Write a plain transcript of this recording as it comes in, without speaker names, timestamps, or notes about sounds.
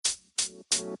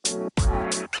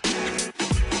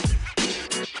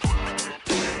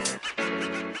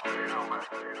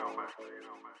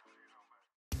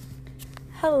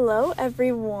Hello,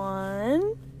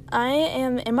 everyone. I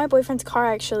am in my boyfriend's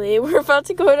car, actually. We're about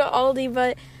to go to Aldi,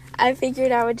 but I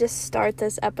figured I would just start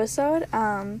this episode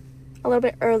a little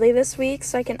bit early this week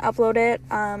so I can upload it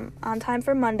on time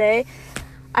for Monday.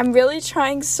 I'm really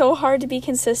trying so hard to be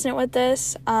consistent with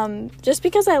this just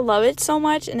because I love it so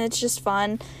much and it's just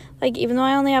fun. Like, even though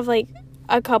I only have, like,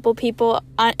 a couple people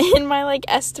in my, like,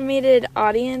 estimated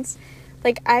audience,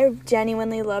 like, I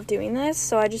genuinely love doing this,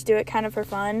 so I just do it kind of for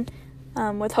fun.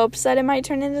 With hopes that it might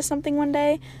turn into something one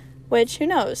day, which, who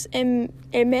knows,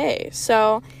 it may.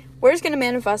 So, we're just going to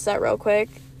manifest that real quick.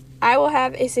 I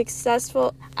have a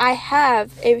successful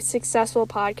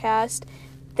podcast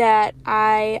that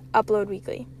I upload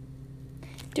weekly.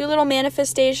 Do a little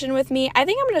manifestation with me. I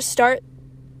think I'm going to start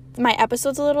my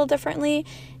episodes a little differently.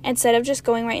 Instead of just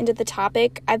going right into the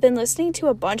topic, I've been listening to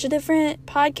a bunch of different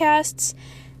podcasts,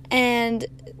 and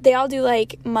they all do,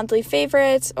 like, monthly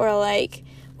favorites or, like,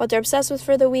 what they're obsessed with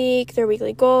for the week, their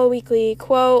weekly goal, weekly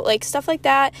quote, like stuff like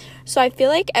that. So I feel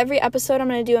like every episode I'm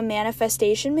going to do a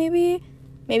manifestation maybe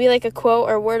like a quote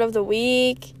or word of the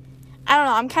week. I don't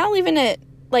know. I'm kind of leaving it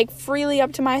like freely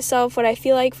up to myself what I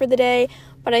feel like for the day.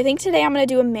 But I think today I'm going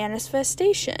to do a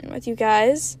manifestation with you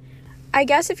guys. I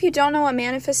guess if you don't know what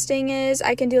manifesting is,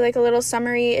 I can do like a little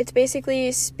summary. It's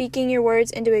basically speaking your words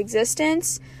into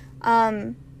existence.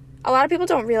 A lot of people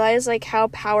don't realize, like, how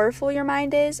powerful your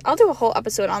mind is. I'll do a whole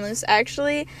episode on this,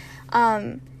 actually.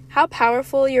 How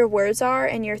powerful your words are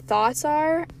and your thoughts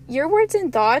are. Your words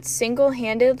and thoughts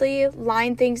single-handedly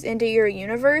line things into your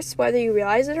universe, whether you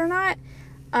realize it or not.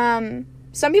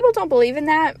 Some people don't believe in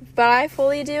that, but I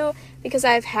fully do, because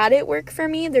I've had it work for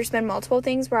me. There's been multiple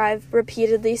things where I've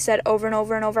repeatedly said over and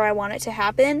over and over, I want it to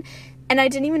happen. And I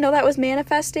didn't even know that was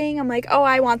manifesting. I'm like, oh,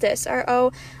 I want this, or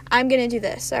oh, I'm going to do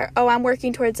this, or oh, I'm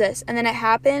working towards this. And then it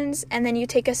happens, and then you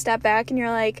take a step back, and you're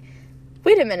like,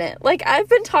 wait a minute. Like, I've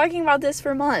been talking about this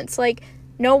for months. Like,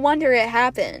 no wonder it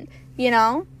happened, you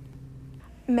know?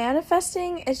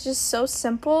 Manifesting is just so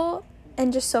simple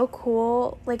and just so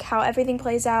cool, like, how everything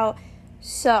plays out.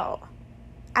 So,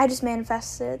 I just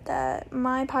manifested that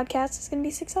my podcast is going to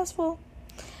be successful.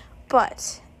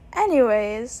 But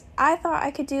anyways, I thought I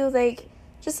could do, like,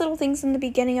 just little things in the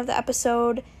beginning of the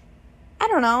episode. I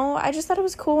don't know. I just thought it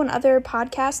was cool when other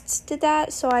podcasts did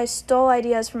that, so I stole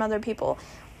ideas from other people.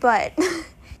 But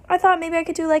I thought maybe I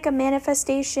could do, like, a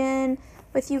manifestation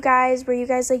with you guys where you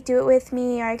guys, like, do it with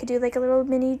me, or I could do, like, a little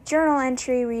mini journal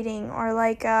entry reading, or,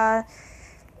 like, a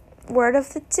word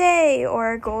of the day,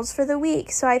 or goals for the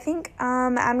week. So I think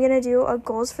I'm going to do a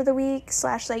goals for the week /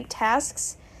 like,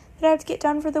 tasks that I have to get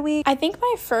done for the week. I think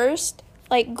my first,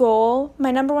 like, goal,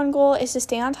 my number one goal is to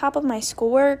stay on top of my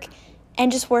schoolwork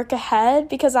and just work ahead,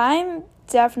 because I'm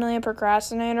definitely a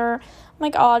procrastinator. I'm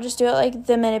like, oh, I'll just do it, like,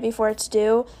 the minute before it's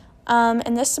due.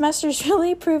 And this semester is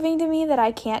really proving to me that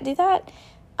I can't do that.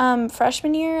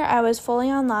 Freshman year, I was fully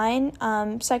online.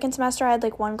 Second semester, I had,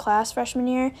 like, one class freshman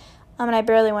year, and I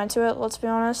barely went to it, let's be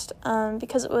honest,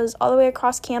 because it was all the way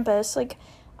across campus, like,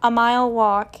 a mile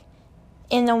walk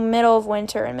in the middle of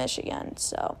winter in Michigan.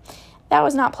 So that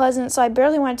was not pleasant, so I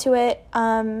barely went to it.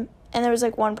 And there was,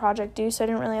 like, one project due, so I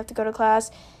didn't really have to go to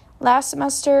class. Last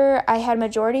semester, I had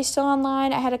majority still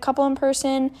online. I had a couple in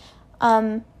person.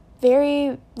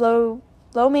 Very low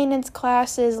maintenance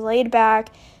classes, laid back,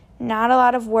 not a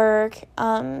lot of work.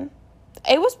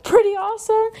 It was pretty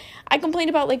awesome. I complained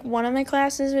about, like, one of my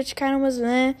classes, which kind of was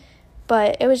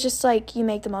but it was just, like, you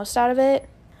make the most out of it.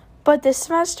 But this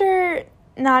semester,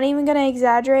 not even gonna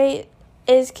exaggerate,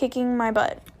 is kicking my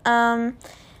butt.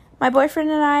 My boyfriend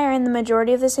and I are in the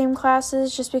majority of the same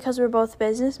classes just because we're both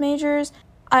business majors.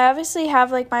 I obviously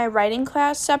have, like, my writing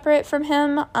class separate from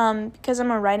him because I'm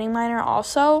a writing minor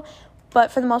also,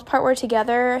 but for the most part we're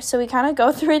together, so we kind of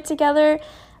go through it together.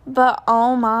 But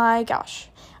oh my gosh,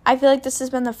 I feel like this has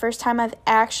been the first time I've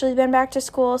actually been back to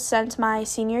school since my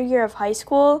senior year of high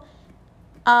school,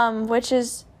 which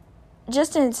is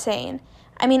just insane.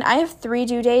 I mean, I have 3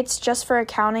 due dates just for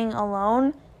accounting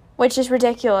alone, which is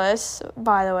ridiculous,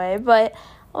 by the way, but,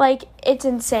 like, it's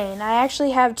insane. I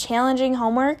actually have challenging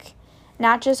homework,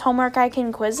 not just homework I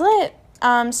can Quizlet.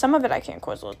 Some of it I can't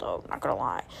Quizlet, though, not gonna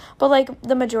lie. But, like,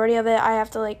 the majority of it I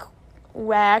have to, like,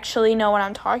 actually know what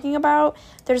I'm talking about.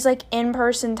 There's, like,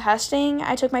 in-person testing.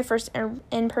 I took my first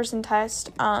in-person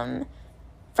test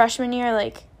freshman year,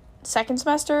 like, second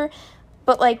semester,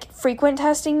 but, like, frequent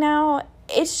testing now.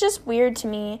 It's just weird to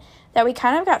me that we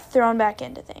kind of got thrown back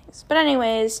into things. But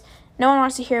anyways, no one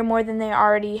wants to hear more than they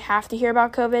already have to hear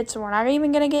about COVID, so we're not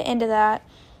even going to get into that.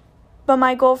 But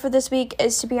my goal for this week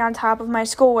is to be on top of my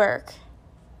schoolwork.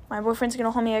 My boyfriend's going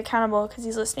to hold me accountable because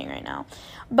he's listening right now.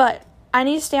 But I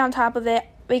need to stay on top of it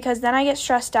because then I get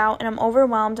stressed out and I'm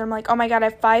overwhelmed. I'm like, oh my God, I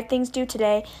have 5 things due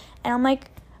today. And I'm like,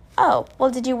 oh, well,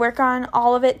 did you work on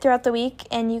all of it throughout the week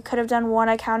and you could have done 1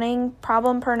 accounting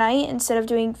problem per night instead of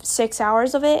doing 6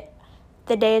 hours of it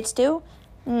the day it's due?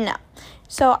 No.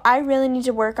 So I really need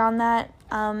to work on that.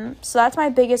 So that's my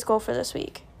biggest goal for this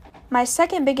week. My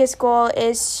second biggest goal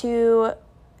is to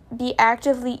be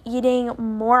actively eating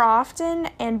more often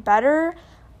and better.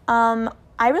 I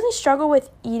really struggle with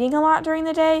eating a lot during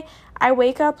the day. I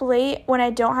wake up late when I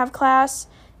don't have class.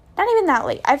 Not even that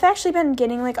late. I've actually been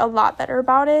getting like a lot better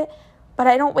about it, but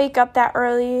I don't wake up that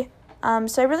early.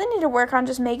 So I really need to work on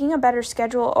just making a better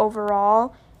schedule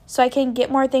overall so I can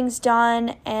get more things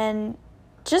done and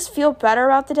just feel better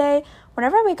about the day.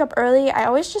 Whenever I wake up early, I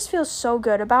always just feel so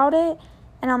good about it.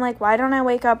 And I'm like, why don't I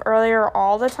wake up earlier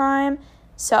all the time?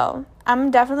 So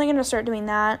I'm definitely going to start doing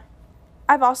that.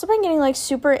 I've also been getting like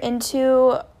super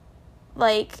into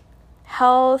like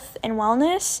health and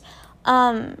wellness.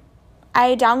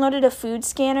 I downloaded a food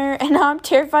scanner and now I'm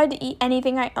terrified to eat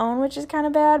anything I own, which is kind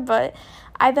of bad, but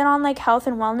I've been on like health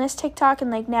and wellness TikTok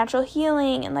and like natural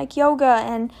healing and like yoga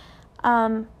and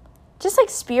just like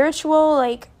spiritual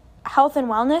like health and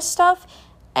wellness stuff,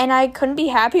 and I couldn't be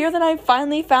happier that I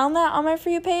finally found that on my For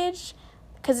You page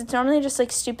because it's normally just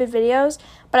like stupid videos,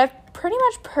 but I've pretty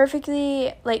much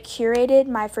perfectly like curated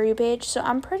my For You page, so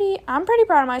I'm pretty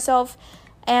proud of myself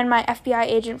and my FBI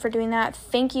agent for doing that.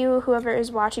 Thank you, whoever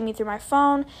is watching me through my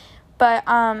phone. But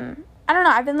I don't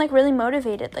know, I've been like really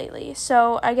motivated lately.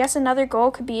 So I guess another goal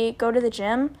could be go to the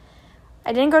gym.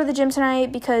 I didn't go to the gym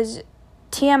tonight because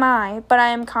TMI, but I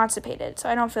am constipated, so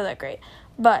I don't feel that great.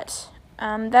 But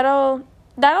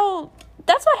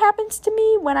that's what happens to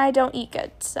me when I don't eat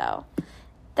good. So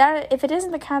that if it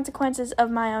isn't the consequences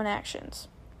of my own actions.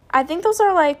 I think those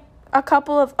are like a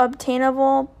couple of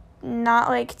obtainable, not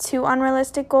like too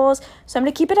unrealistic goals, so I'm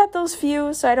gonna keep it at those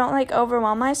few so I don't like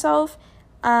overwhelm myself.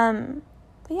 But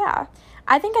yeah,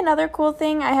 I think another cool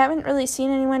thing, I haven't really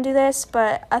seen anyone do this,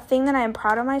 but a thing that I am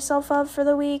proud of myself of for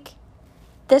the week,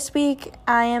 this week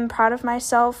I am proud of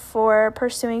myself for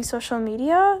pursuing social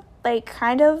media, like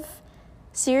kind of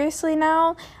seriously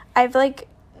now. I've like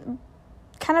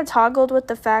kind of toggled with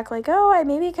the fact like, oh, I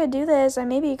maybe could do this, I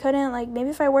maybe couldn't, like maybe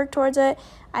if I work towards it.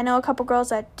 I know a couple girls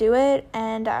that do it,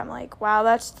 and I'm like, wow,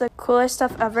 that's the coolest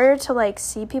stuff ever to like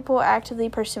see people actively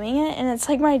pursuing it, and it's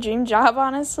like my dream job,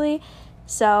 honestly.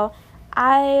 So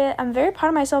I'm very proud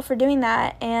of myself for doing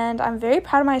that, and I'm very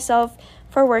proud of myself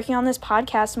for working on this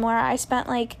podcast more. I spent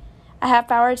like a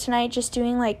half hour tonight just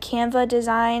doing like Canva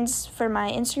designs for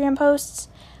my Instagram posts.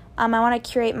 I want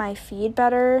to curate my feed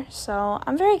better, so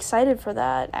I'm very excited for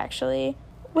that, actually.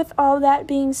 With all that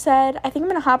being said, I think I'm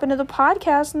going to hop into the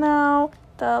podcast now,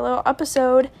 the little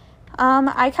episode.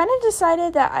 I kind of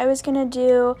decided that I was going to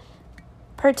do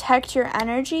protect your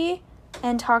energy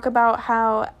and talk about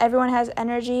how everyone has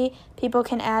energy. People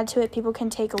can add to it, people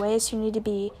can take away, so you need to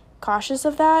be cautious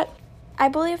of that. I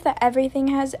believe that everything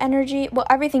has energy. Well,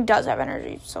 everything does have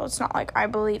energy, so it's not like I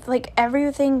believe. Like,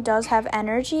 everything does have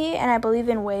energy, and I believe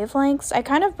in wavelengths. I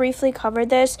kind of briefly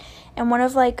covered this in one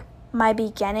of, like, my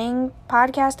beginning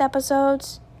podcast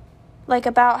episodes. Like,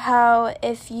 about how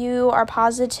if you are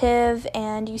positive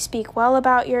and you speak well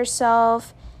about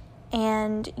yourself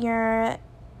and you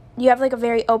have, like, a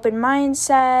very open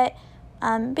mindset,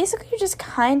 basically you're just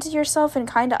kind to yourself and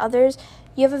kind to others,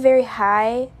 you have a very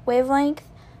high wavelength.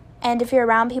 And if you're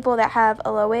around people that have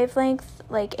a low wavelength,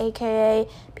 like AKA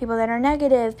people that are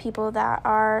negative, people that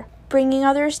are bringing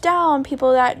others down,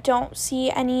 people that don't see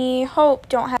any hope,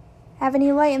 don't have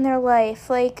any light in their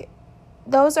life, like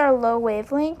those are low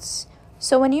wavelengths.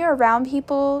 So when you're around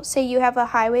people, say you have a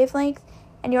high wavelength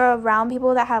and you're around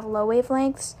people that have low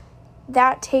wavelengths,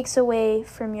 that takes away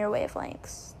from your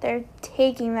wavelengths. They're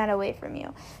taking that away from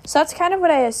you. So that's kind of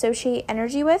what I associate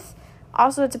energy with.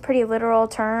 Also, it's a pretty literal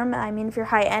term. I mean, if you're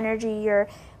high energy, you're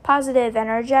positive,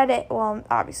 energetic. Well,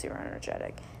 obviously you're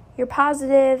energetic. You're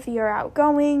positive, you're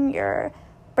outgoing, you're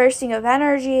bursting of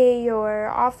energy, you're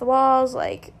off the walls,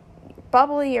 like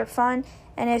bubbly, you're fun.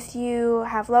 And if you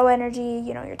have low energy,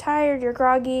 you know, you're tired, you're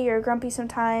groggy, you're grumpy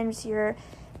sometimes, you're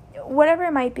whatever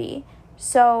it might be.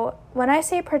 So when I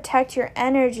say protect your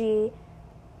energy,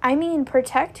 I mean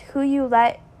protect who you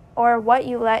let or what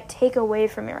you let take away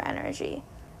from your energy.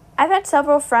 I've had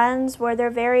several friends where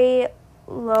they're very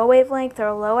low wavelength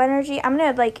or low energy. I'm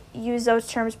going to, like, use those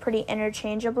terms pretty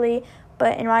interchangeably,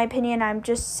 but in my opinion, I'm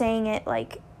just saying it,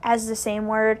 like, as the same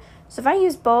word. So if I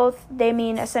use both, they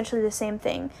mean essentially the same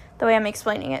thing, the way I'm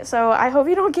explaining it. So I hope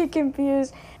you don't get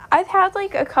confused. I've had,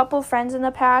 like, a couple friends in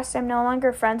the past. I'm no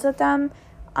longer friends with them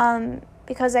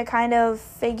because I kind of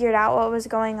figured out what was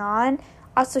going on.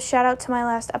 Also, shout out to my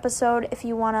last episode if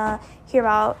you want to hear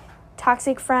about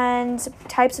toxic friends,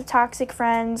 types of toxic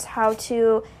friends, how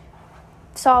to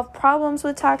solve problems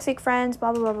with toxic friends,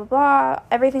 blah, blah, blah, blah, blah,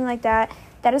 everything like that.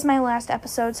 That is my last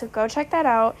episode, so go check that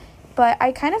out. But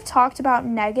I kind of talked about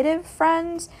negative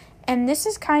friends, and this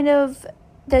is kind of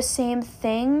the same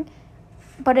thing,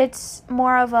 but it's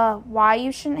more of a why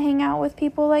you shouldn't hang out with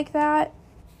people like that.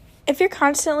 If you're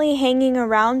constantly hanging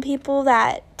around people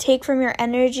that take from your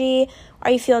energy,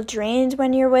 or you feel drained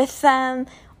when you're with them,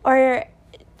 or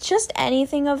just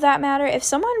anything of that matter, if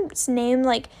someone's name,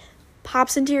 like,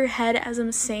 pops into your head as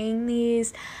I'm saying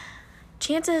these,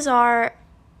 chances are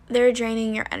they're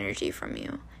draining your energy from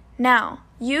you. Now,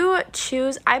 you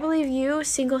choose, I believe you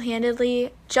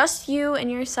single-handedly, just you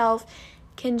and yourself,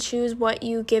 can choose what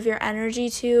you give your energy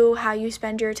to, how you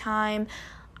spend your time.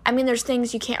 I mean, there's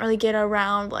things you can't really get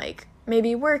around, like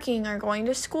maybe working or going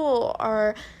to school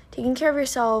or taking care of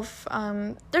yourself.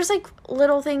 There's, like,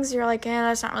 little things you're like,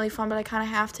 that's not really fun, but I kind of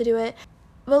have to do it.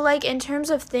 But, like, in terms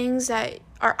of things that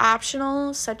are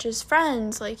optional, such as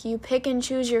friends, like, you pick and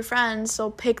choose your friends,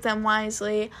 so pick them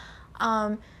wisely.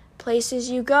 Places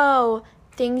you go,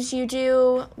 things you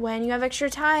do when you have extra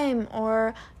time,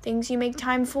 or things you make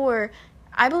time for.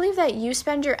 I believe that you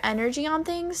spend your energy on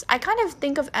things. I kind of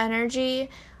think of energy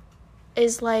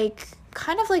as, like,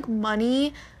 kind of like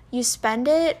money. You spend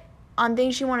it on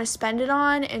things you want to spend it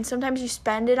on, and sometimes you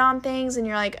spend it on things and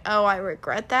you're like, oh, I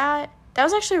regret that. That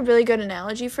was actually a really good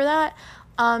analogy for that.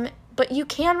 But you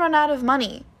can run out of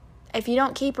money. If you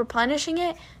don't keep replenishing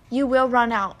it, you will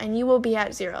run out and you will be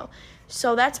at zero.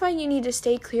 So that's why you need to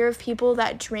stay clear of people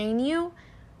that drain you.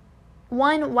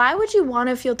 One, why would you want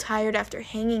to feel tired after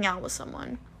hanging out with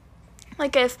someone?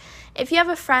 Like, if you have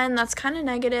a friend that's kind of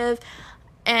negative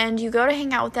and you go to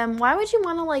hang out with them, why would you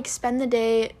want to, like, spend the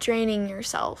day draining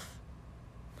yourself?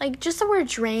 Like, just the word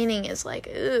draining is like,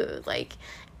 ugh, like,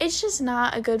 it's just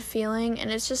not a good feeling,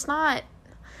 and it's just not,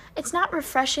 it's not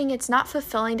refreshing, it's not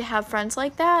fulfilling to have friends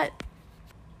like that.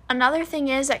 Another thing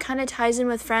is, that kind of ties in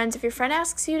with friends, if your friend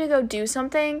asks you to go do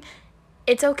something,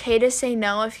 it's okay to say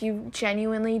no if you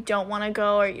genuinely don't want to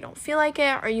go, or you don't feel like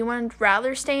it, or you would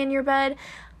rather stay in your bed.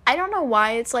 I don't know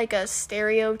why it's like a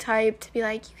stereotype to be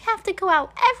like, you have to go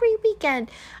out every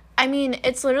weekend. I mean,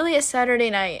 it's literally a Saturday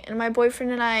night, and my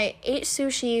boyfriend and I ate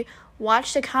sushi,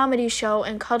 watched a comedy show,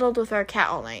 and cuddled with our cat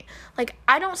all night. Like,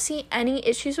 I don't see any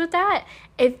issues with that.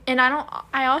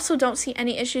 I also don't see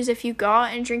any issues if you go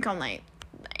out and drink all night.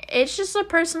 It's just a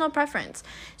personal preference.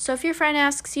 So if your friend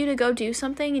asks you to go do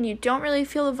something and you don't really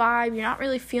feel the vibe, you're not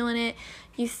really feeling it,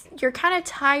 you're kind of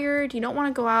tired, you don't want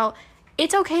to go out,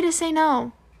 it's okay to say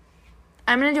no.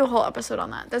 I'm going to do a whole episode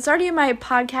on that. That's already in my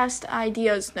podcast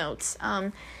ideas notes.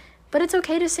 But it's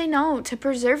okay to say no, to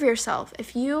preserve yourself.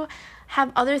 If you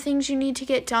have other things you need to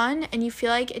get done and you feel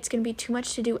like it's going to be too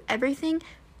much to do everything,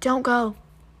 don't go.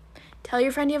 Tell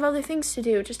your friend you have other things to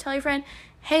do. Just tell your friend,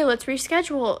 hey, let's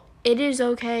reschedule. It is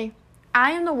okay.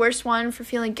 I am the worst one for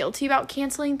feeling guilty about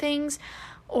canceling things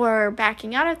or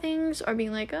backing out of things or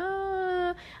being like,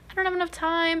 I don't have enough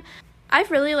time.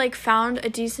 I've really, like, found a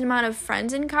decent amount of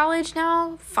friends in college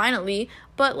now, finally,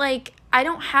 but, like, I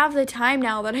don't have the time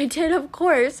now that I did, of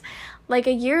course, like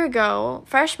a year ago,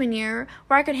 freshman year,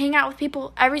 where I could hang out with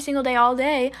people every single day, all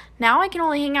day. Now I can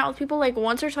only hang out with people, like,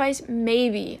 once or twice,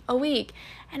 maybe a week,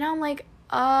 and now I'm like,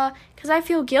 because I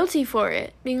feel guilty for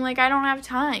it, being like, I don't have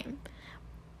time.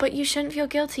 But you shouldn't feel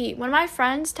guilty. When my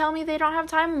friends tell me they don't have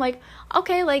time, I'm like,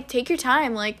 okay, like, take your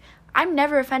time. Like, I'm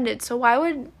never offended, so why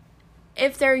would,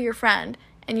 if they're your friend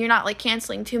and you're not, like,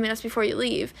 canceling 2 minutes before you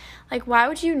leave, like, why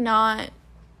would you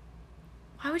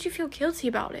feel guilty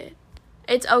about it?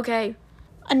 It's okay.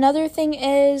 Another thing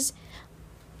is,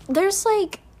 there's,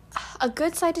 like, a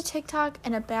good side to TikTok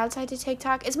and a bad side to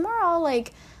TikTok. It's more all,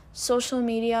 like, social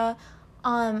media.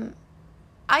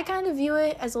 I kind of view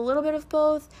it as a little bit of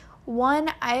both.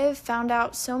 One, I have found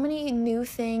out so many new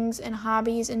things and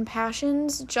hobbies and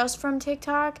passions just from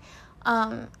TikTok.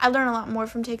 I learn a lot more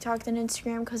from TikTok than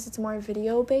Instagram because it's more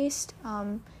video-based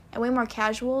and way more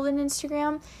casual than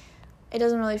Instagram. It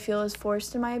doesn't really feel as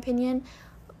forced, in my opinion.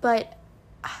 But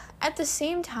at the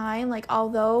same time, like,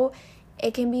 although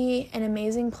it can be an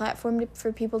amazing platform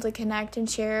for people to connect and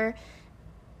share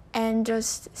and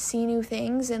just see new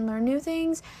things and learn new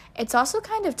things, it's also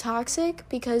kind of toxic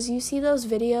because you see those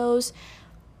videos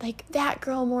like that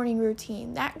girl morning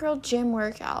routine, that girl gym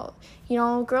workout, you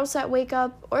know, girls that wake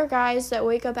up, or guys that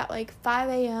wake up at like 5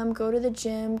 a.m., go to the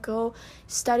gym, go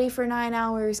study for 9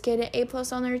 hours, get an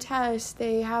A+ on their test.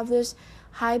 They have this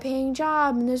high-paying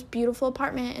job in this beautiful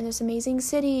apartment in this amazing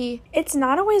city. It's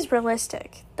not always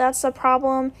realistic. That's the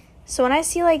problem. So when I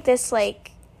see like this,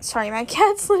 like, sorry, my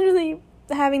cat's literally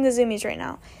having the zoomies right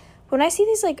now. When I see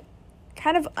these like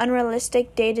kind of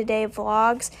unrealistic day-to-day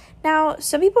vlogs, now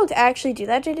some people actually do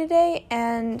that day-to-day,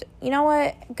 and you know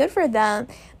what, good for them,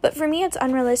 but for me it's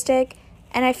unrealistic,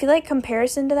 and I feel like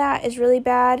comparison to that is really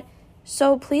bad.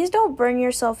 So please don't burn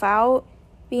yourself out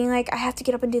being like, I have to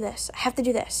get up and do this, I have to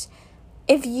do this.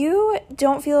 If you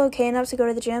don't feel okay enough to go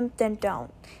to the gym, then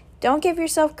don't give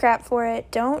yourself crap for it.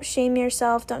 Don't shame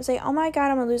yourself. Don't say, oh my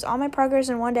god, I'm gonna lose all my progress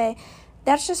in one day.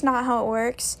 That's just not how it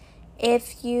works.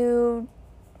 If you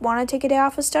want to take a day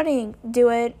off of studying, do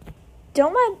it.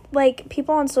 Don't let like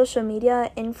people on social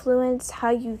media influence how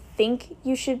you think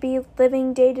you should be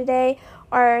living day to day,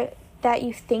 or that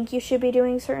you think you should be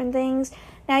doing certain things.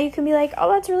 Now you can be like,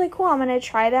 oh, that's really cool, I'm going to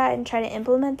try that and try to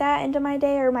implement that into my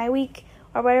day or my week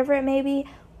or whatever it may be,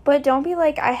 but don't be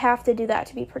like, I have to do that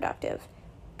to be productive,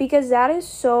 because that is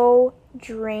so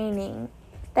draining.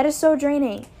 That is so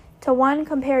draining to, one,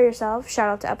 compare yourself, shout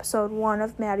out to episode 1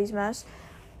 of Maddie's Mess,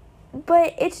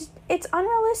 but it's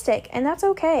unrealistic, and that's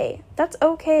okay. That's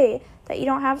okay that you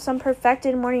don't have some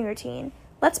perfected morning routine.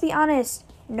 Let's be honest,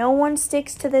 no one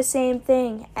sticks to the same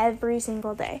thing every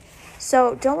single day.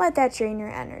 So don't let that drain your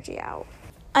energy out.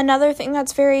 Another thing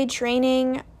that's very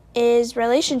draining is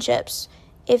relationships.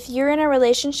 If you're in a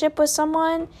relationship with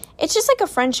someone, it's just like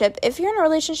a friendship. If you're in a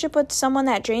relationship with someone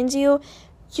that drains you,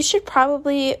 you should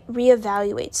probably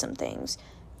reevaluate some things.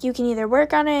 You can either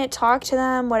work on it, talk to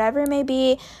them, whatever it may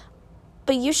be,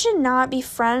 but you should not be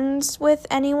friends with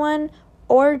anyone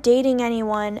or dating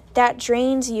anyone that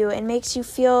drains you and makes you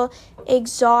feel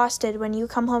exhausted when you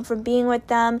come home from being with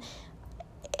them.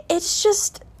 It's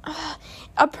just,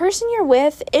 a person you're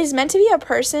with is meant to be a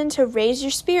person to raise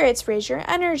your spirits, raise your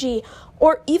energy,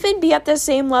 or even be at the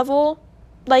same level.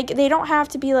 Like, they don't have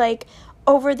to be like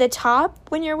over the top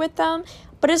when you're with them,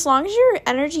 but as long as your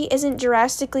energy isn't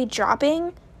drastically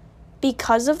dropping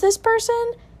because of this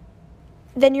person,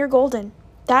 then you're golden.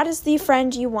 That is the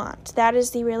friend you want. That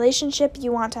is the relationship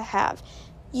you want to have.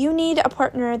 You need a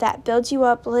partner that builds you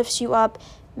up, lifts you up,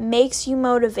 makes you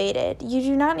motivated. You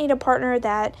do not need a partner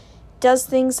that does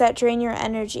things that drain your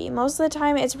energy. Most of the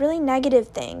time, it's really negative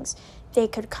things. They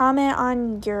could comment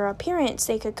on your appearance.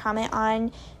 They could comment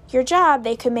on your job.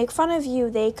 They could make fun of you.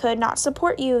 They could not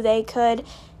support you. They could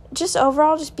just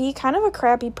overall just be kind of a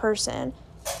crappy person.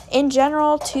 In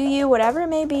general, to you, whatever it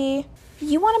may be,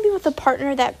 you want to be with a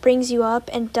partner that brings you up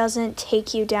and doesn't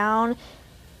take you down.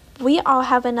 We all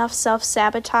have enough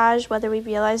self-sabotage, whether we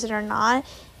realize it or not,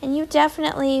 and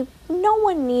no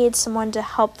one needs someone to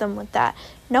help them with that.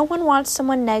 No one wants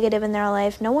someone negative in their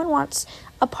life. No one wants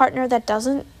a partner that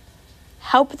doesn't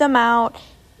help them out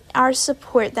or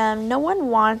support them. No one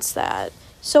wants that.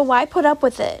 So why put up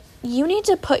with it? You need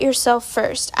to put yourself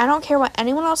first. I don't care what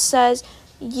anyone else says.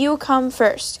 You come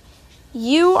first.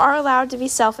 You are allowed to be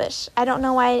selfish. I don't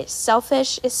know why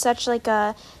selfish is such like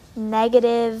a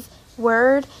negative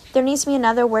word. There needs to be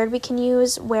another word we can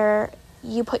use where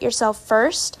you put yourself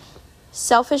first.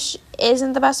 Selfish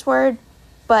isn't the best word,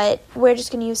 but we're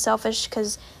just going to use selfish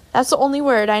because that's the only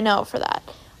word I know for that.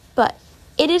 But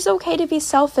it is okay to be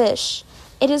selfish.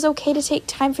 It is okay to take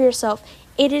time for yourself.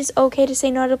 It is okay to say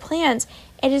no to plans.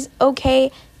 It is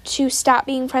okay to stop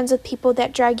being friends with people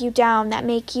that drag you down, that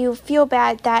make you feel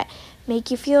bad, that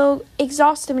make you feel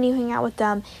exhausted when you hang out with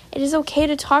them. It is okay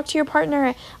to talk to your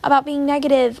partner about being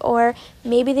negative, or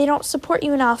maybe they don't support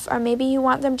you enough, or maybe you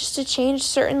want them just to change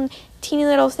certain teeny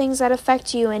little things that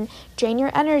affect you and drain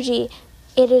your energy.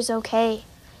 It is okay.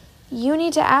 You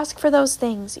need to ask for those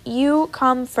things. You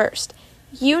come first.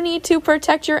 You need to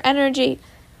protect your energy.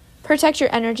 Protect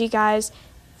your energy, guys.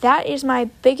 That is my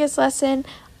biggest lesson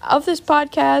of this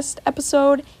podcast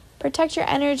episode. Protect your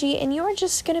energy, and you are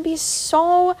just going to be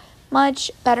so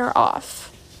much better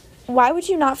off. Why would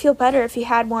you not feel better if you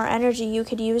had more energy you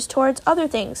could use towards other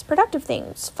things, productive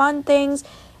things, fun things?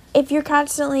 If you're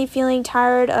constantly feeling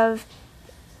tired of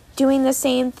doing the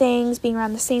same things, being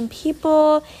around the same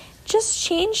people, just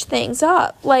change things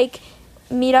up. Like,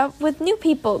 meet up with new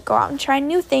people, go out and try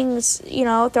new things,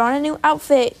 throw on a new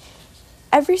outfit.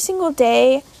 Every single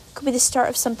day could be the start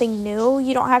of something new.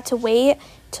 You don't have to wait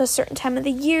till a certain time of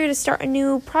the year to start a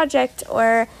new project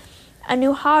or a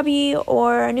new hobby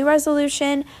or a new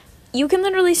resolution. You can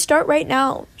literally start right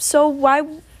now. So why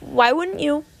wouldn't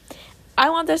you? I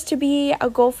want this to be a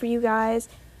goal for you guys,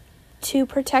 to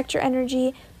protect your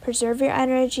energy, preserve your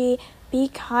energy, be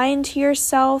kind to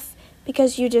yourself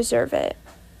because you deserve it.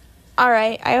 All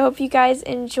right, I hope you guys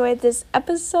enjoyed this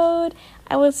episode.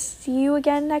 I will see you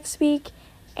again next week,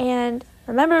 and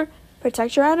Remember,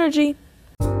 protect your energy.